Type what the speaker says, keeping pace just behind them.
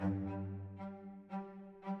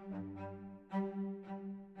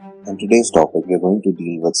In today's topic, we're going to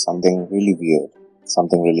deal with something really weird,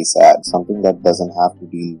 something really sad, something that doesn't have to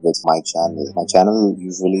deal with my channel. My channel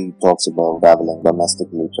usually talks about traveling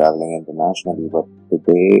domestically, traveling internationally, but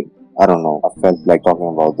today, I don't know, I felt like talking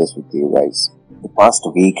about this with you guys. The past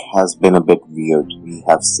week has been a bit weird. We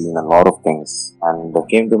have seen a lot of things, and it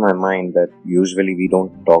came to my mind that usually we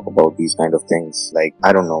don't talk about these kind of things. Like,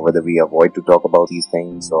 I don't know whether we avoid to talk about these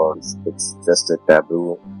things or it's just a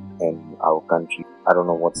taboo in our country. I don't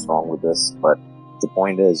know what's wrong with this, but the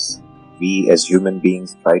point is, we as human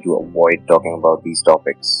beings try to avoid talking about these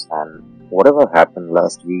topics. And whatever happened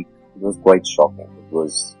last week, it was quite shocking. It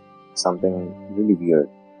was something really weird.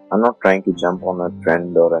 I'm not trying to jump on a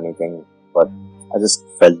trend or anything, but I just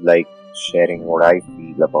felt like sharing what I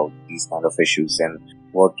feel about these kind of issues and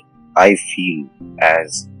what I feel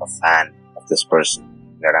as a fan of this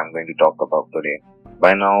person that I'm going to talk about today.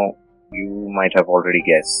 By now, you might have already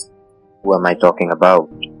guessed who am I talking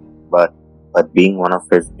about, but being one of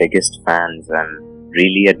his biggest fans and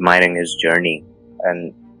really admiring his journey,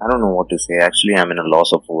 and I don't know what to say. Actually, I'm in a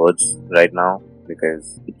loss of words right now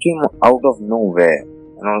because it came out of nowhere.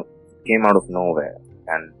 It came out of nowhere,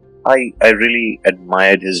 and I really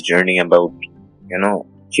admired his journey about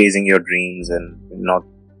chasing your dreams and not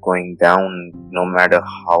going down no matter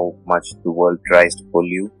how much the world tries to pull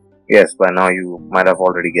you. Yes, by now you might have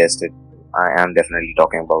already guessed it. I am definitely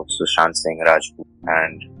talking about Sushant Singh Rajput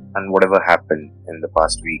and whatever happened in the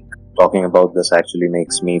past week. Talking about this actually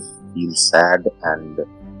makes me feel sad, and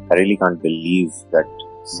I really can't believe that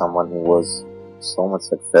someone who was so much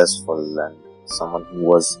successful and someone who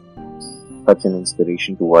was such an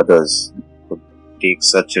inspiration to others could take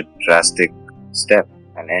such a drastic step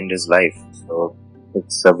and end his life. So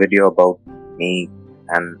it's a video about me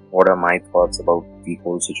and what are my thoughts about the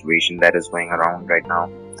whole situation that is going around right now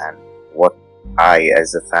and what I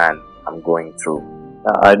as a fan am going through.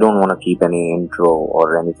 I don't want to keep any intro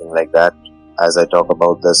or anything like that. As I talk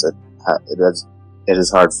about this, it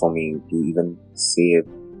is hard for me to even say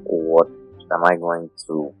what am I going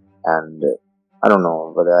through, and I don't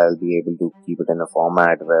know whether I'll be able to keep it in a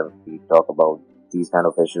format where we talk about these kind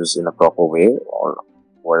of issues in a proper way or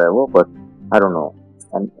whatever, but I don't know.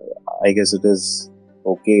 And I guess it is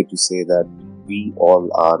okay to say that we all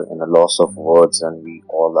are in a loss of words and we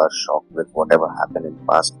all are shocked with whatever happened in the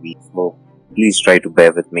past week. So please try to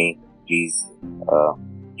bear with me. Please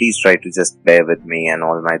try to just bear with me and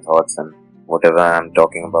all my thoughts and whatever I'm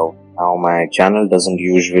talking about. Now, my channel doesn't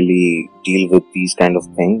usually deal with these kind of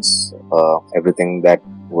things. Everything that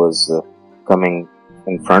was coming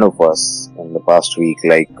in front of us in the past week,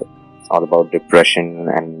 like all about depression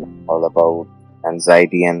and all about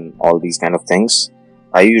anxiety and all these kind of things,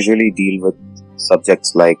 I usually deal with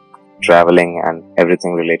subjects like traveling and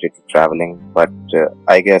everything related to traveling. But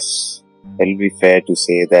I guess it'll be fair to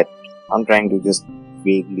say that I'm trying to just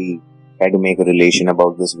vaguely try to make a relation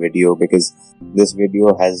about this video because this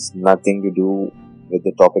video has nothing to do with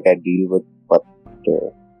the topic I deal with, but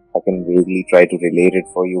I can vaguely try to relate it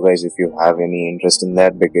for you guys if you have any interest in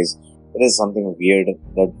that, because it is something weird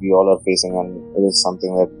that we all are facing and it is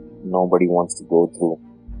something that nobody wants to go through.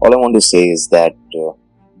 All I want to say is that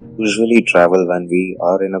usually travel when we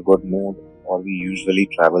are in a good mood, or we usually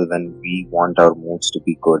travel when we want our moods to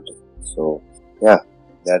be good. So yeah,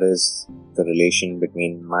 that is the relation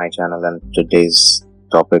between my channel and today's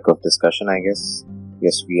topic of discussion, I guess.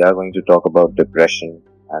 Yes, we are going to talk about depression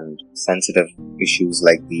and sensitive issues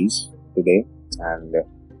like these today. And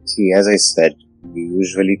see, as I said, we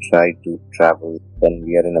usually try to travel when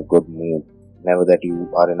we are in a good mood. Never that you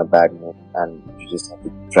are in a bad mood and you just have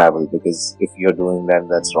to travel, because if you're doing that,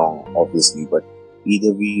 that's wrong, obviously. But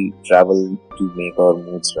either we travel to make our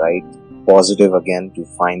moods right, positive again, to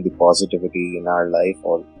find the positivity in our life,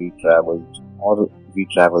 or we travel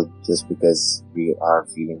just because we are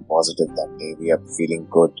feeling positive that day, we are feeling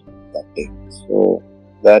good that day. So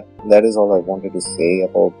that is all I wanted to say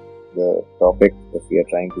about the topic, if we are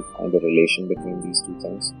trying to find a relation between these two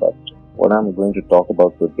things. But what I'm going to talk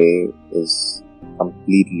about today is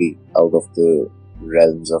completely out of the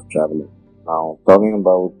realms of traveling. Now, talking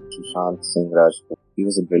about Sushant Singh Rajput, he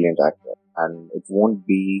was a brilliant actor, and it won't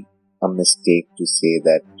be a mistake to say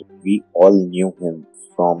that we all knew him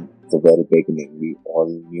from the very beginning. We all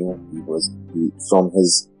knew from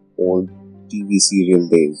his old TV serial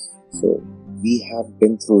days. So we have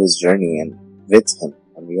been through his journey and with him,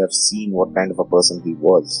 and we have seen what kind of a person he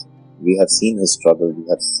was. We have seen his struggle. We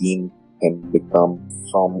have seen him become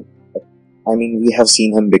we have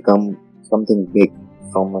seen him become something big,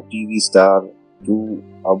 from a TV star to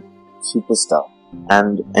a superstar.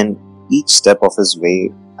 And in each step of his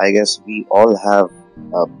way, I guess we all have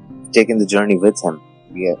taken the journey with him.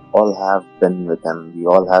 We all have been with him. We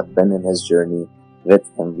all have been in his journey with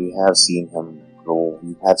him. We have seen him grow.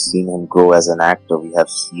 We have seen him grow as an actor. We have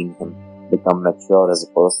seen him become mature as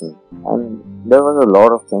a person. And there were a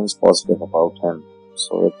lot of things positive about him.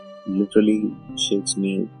 So it literally shakes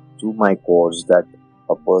me to my cores that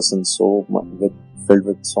a person filled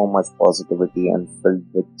with so much positivity and filled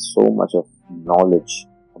with so much of knowledge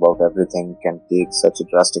about everything can take such a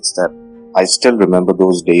drastic step. I still remember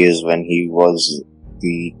those days when he was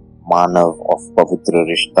the Manav of Pavitra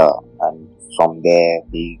Rishta, and from there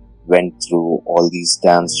he went through all these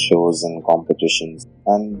dance shows and competitions,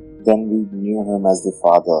 and then we knew him as the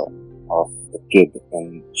father of the kid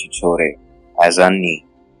in Chichore as Anni,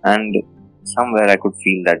 and somewhere I could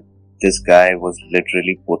feel that this guy was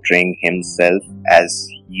literally portraying himself as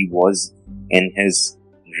he was in his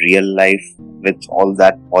real life with all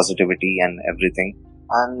that positivity and everything.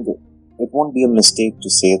 And it won't be a mistake to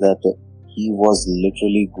say that he was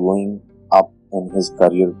literally growing up in his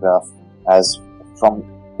career graph as from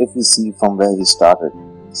if we see from where he started.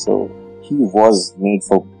 So he was made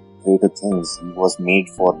for greater things. He was made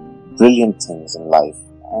for brilliant things in life.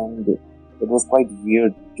 And it was quite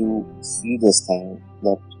weird to see this thing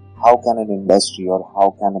that how can an industry or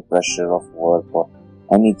how can a pressure of work or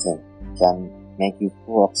anything can make you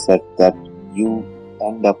so upset that you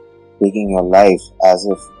end up taking your life as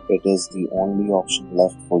if it is the only option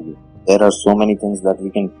left for you. There are so many things that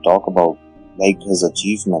we can talk about, like his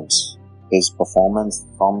achievements, his performance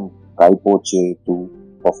from Kai Poche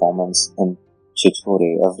to performance in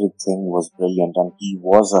Chichore. Everything was brilliant, and he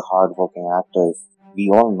was a hard-working actor. We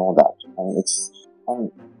all know that, and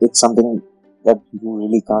it's something that you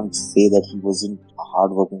really can't say that he wasn't a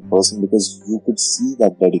hardworking person, because you could see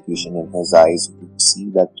that dedication in his eyes, you could see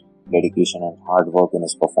that dedication and hard work in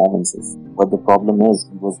his performances. But the problem is,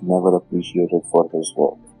 he was never appreciated for his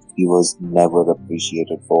work. He was never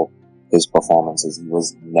appreciated for his performances. He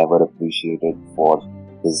was never appreciated for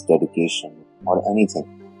his dedication or anything.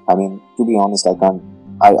 I mean, to be honest, I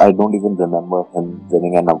don't even remember him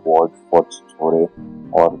winning an award for Chitore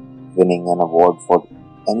or winning an award for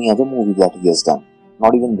any other movie that he has done.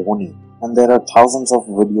 Not even Dhoni. And there are thousands of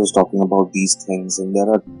videos talking about these things, and there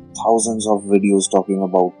are thousands of videos talking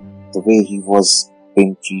about the way he was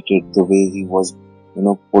being treated, the way he was,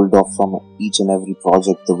 pulled off from each and every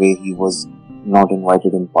project, the way he was not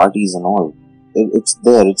invited in parties and all. It's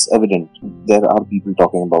there, it's evident. There are people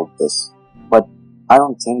talking about this. But I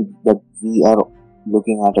don't think that we are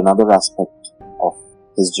looking at another aspect of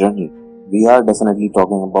his journey. We are definitely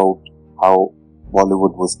talking about how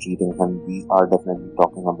Bollywood was treating him. We are definitely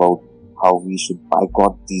talking about how we should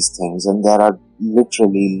boycott these things, and there are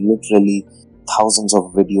literally thousands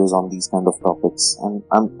of videos on these kind of topics, and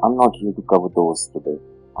I'm not here to cover those today.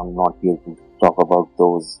 I'm not here to talk about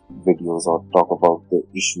those videos or talk about the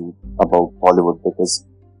issue about Bollywood, because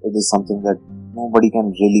it is something that nobody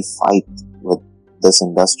can really fight with this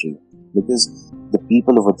industry, because the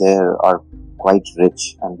people over there are quite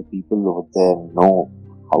rich, and the people over there know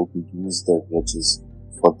how to use their riches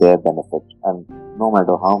for their benefit. And no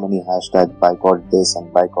matter how many hashtag boycott this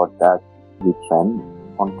and boycott that we trend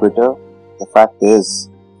on Twitter, the fact is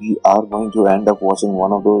we are going to end up watching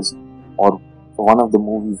one of those, or one of the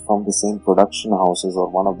movies from the same production houses, or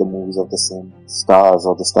one of the movies of the same stars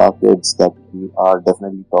or the star kids that we are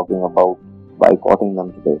definitely talking about boycotting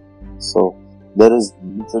them today. So there is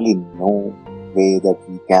literally no way that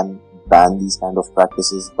we can ban these kind of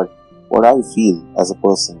practices, but what I feel as a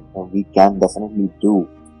person we can definitely do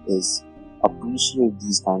is appreciate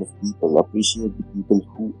these kind of people, appreciate the people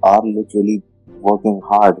who are literally working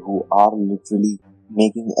hard, who are literally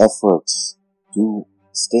making efforts to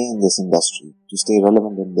stay in this industry, to stay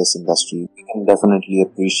relevant in this industry. We can definitely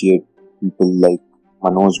appreciate people like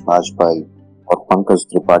Manoj Bajpayee or Pankaj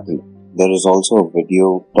Tripathi. There is also a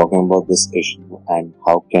video talking about this issue and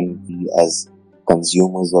how can we as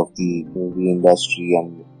consumers of the movie industry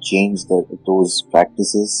and change those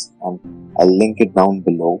practices, and I'll link it down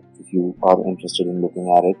below if you are interested in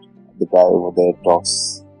looking at it. The guy over there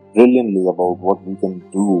talks brilliantly about what we can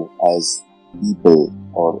do as people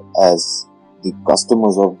or as the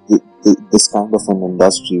customers of this kind of an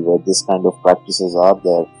industry where this kind of practices are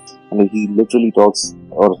there. And he literally tells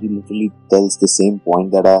the same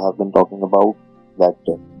point that I have been talking about, that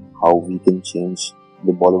how we can change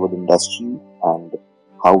the Bollywood industry and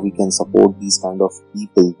how we can support these kind of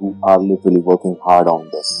people who are literally working hard on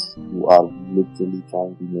this, who are literally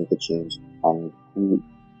trying to make a change, and who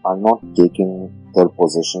are not taking their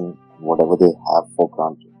position, whatever they have, for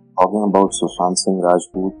granted. Talking about Sushant Singh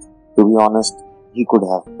Rajput, to be honest, he could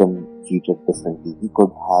have been treated differently. He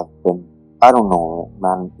could have been, I don't know,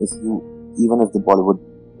 man, if you Even if the Bollywood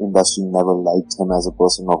industry never liked him as a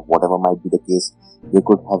person or whatever might be the case, they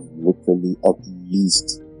could have literally at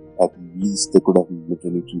least they could have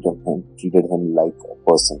literally treated him like a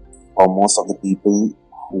person. Or most of the people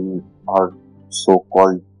who are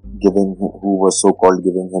so-called who were so-called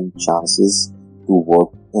giving him chances to work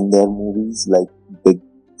in their movies, like big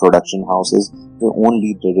production houses, they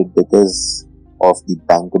only did it because of the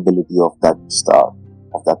bankability of that star,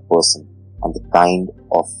 of that person, and the kind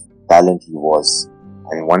of talent he was.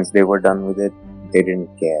 And once they were done with it, they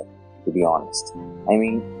didn't care, to be honest. I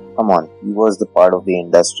mean, come on, he was the part of the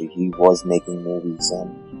industry, he was making movies,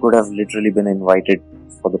 and he could have literally been invited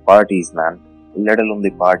for the parties, man. Let alone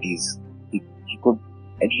the parties. He could,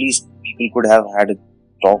 at least people could have had a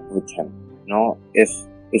talk with him. You know, if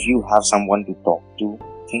you have someone to talk to,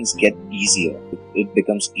 things get easier. It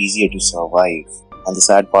becomes easier to survive. And the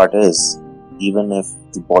sad part is, even if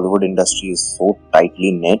the Bollywood industry is so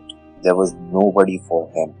tightly knit, there was nobody for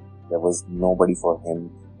him. There was nobody for him.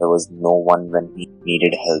 There was no one when he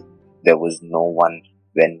needed help. There was no one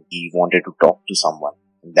when he wanted to talk to someone.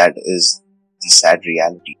 That is the sad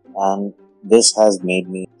reality. And this has made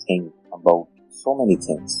me think about so many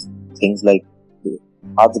things. Things like,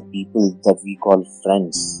 are the people that we call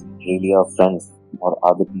friends really our friends? Or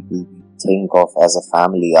are the people we think of as a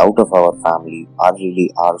family, out of our family, are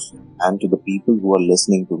really ours? And to the people who are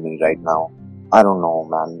listening to me right now, I don't know,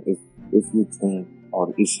 man. If you think,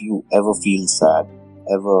 or if you ever feel sad,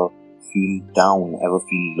 ever feel down, ever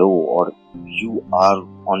feel low, or you are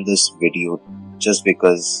on this video just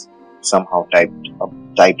because somehow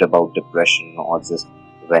typed about depression, or just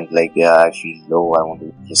went like, yeah, I feel low, I want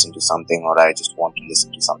to listen to something, or I just want to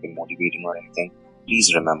listen to something motivating or anything,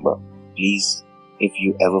 please remember, please, if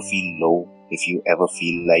you ever feel low, if you ever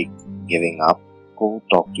feel like giving up, go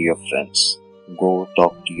talk to your friends, go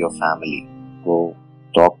talk to your family, go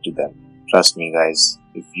talk to them. Trust me, guys,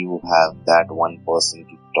 if you have that one person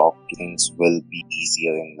to talk to, things will be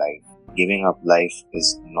easier in life. Giving up life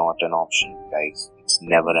is not an option, guys. It's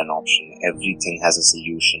never an option. Everything has a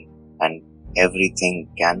solution, and everything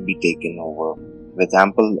can be taken over with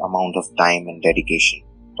ample amount of time and dedication.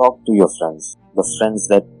 Talk to your friends, the friends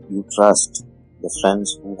that you trust, the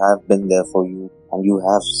friends who have been there for you, and you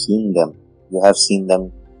have seen them. You have seen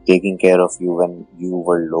them taking care of you when you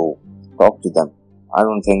were low. Talk to them. I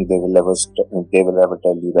don't think they will ever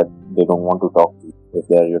tell you that they don't want to talk to you if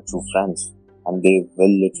they are your true friends. And they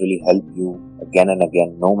will literally help you again and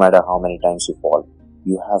again, no matter how many times you fall.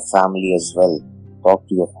 You have family as well. Talk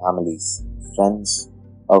to your families. Friends,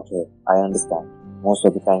 okay, I understand. Most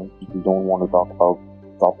of the time, people don't want to talk about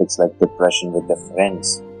topics like depression with their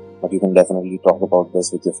friends. But you can definitely talk about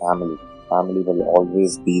this with your family. Family will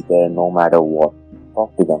always be there no matter what.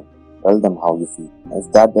 Talk to them. Tell them how you feel.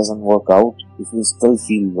 If that doesn't work out, if you still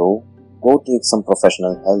feel low, go take some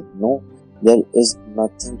professional help. No, there is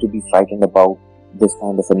nothing to be frightened about this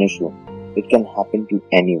kind of an issue. It can happen to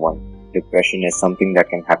anyone. Depression is something that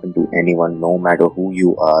can happen to anyone, no matter who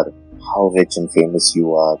you are, how rich and famous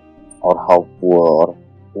you are, or how poor, or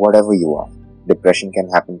whatever you are. Depression can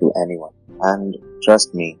happen to anyone. And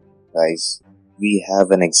trust me, guys, we have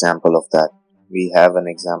an example of that. We have an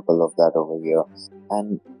example of that over here.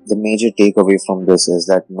 And the major takeaway from this is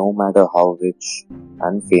that no matter how rich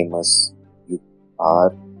and famous you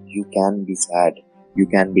are, you can be sad, you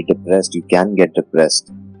can be depressed, you can get depressed.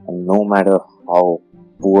 And no matter how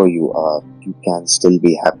poor you are, you can still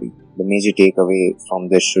be happy. The major takeaway from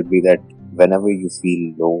this should be that whenever you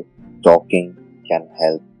feel low, talking can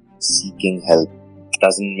help. Seeking help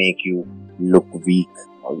doesn't make you look weak,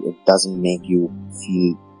 or it doesn't make you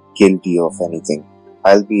feel guilty of anything.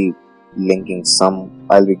 I'll be linking some,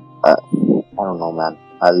 I don't know, man.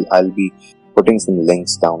 I'll be putting some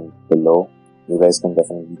links down below. You guys can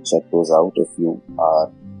definitely check those out if you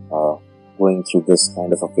are going through this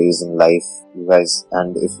kind of a phase in life, you guys.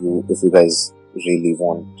 And if you guys really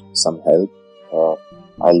want some help,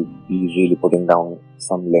 I'll be really putting down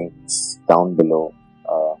some links down below.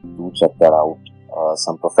 Do check that out.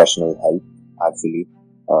 Some professional help, actually.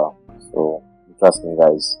 So trust me,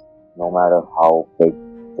 guys. No matter how big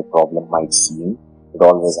the problem might seem, it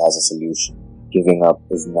always has a solution. Giving up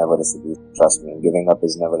is never a solution. Trust me, giving up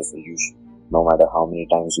is never a solution. No matter how many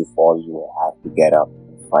times you fall, you have to get up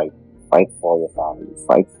and fight. Fight for your family.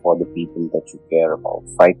 Fight for the people that you care about.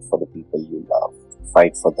 Fight for the people you love.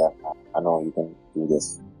 Fight for them. I know you can do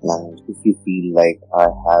this. And if you feel like I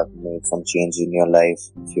have made some change in your life,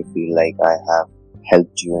 if you feel like I have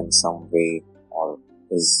helped you in some way, or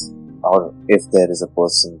if there is a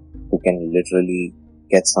person who can literally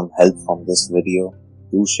get some help from this video,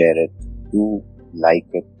 do share it, do like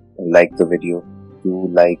the video, do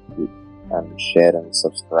and share and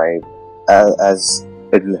subscribe, as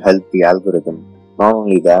it will help the algorithm. Not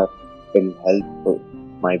only that, it will help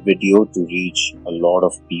my video to reach a lot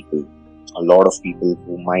of people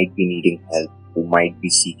who might be needing help, who might be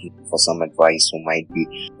seeking for some advice, who might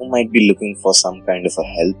be looking for some kind of a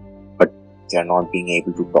help, but they are not being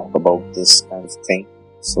able to talk about this kind of thing.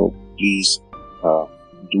 So please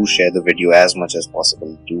do share the video as much as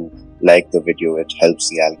possible. Do like the video, it helps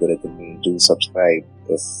the algorithm. And do subscribe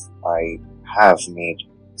if I have made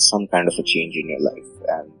some kind of a change in your life.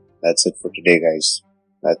 And that's it for today, guys.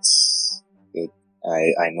 That's it.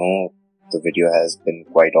 I know the video has been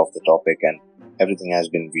quite off the topic and everything has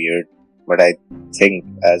been weird, but I think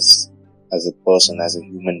as a person, as a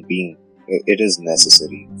human being, it is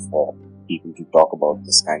necessary for people to talk about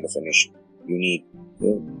this kind of an issue. You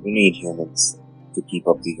need humans to keep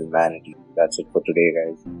up the humanity. That's it for today,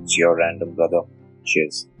 guys. It's your random brother.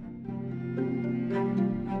 Cheers.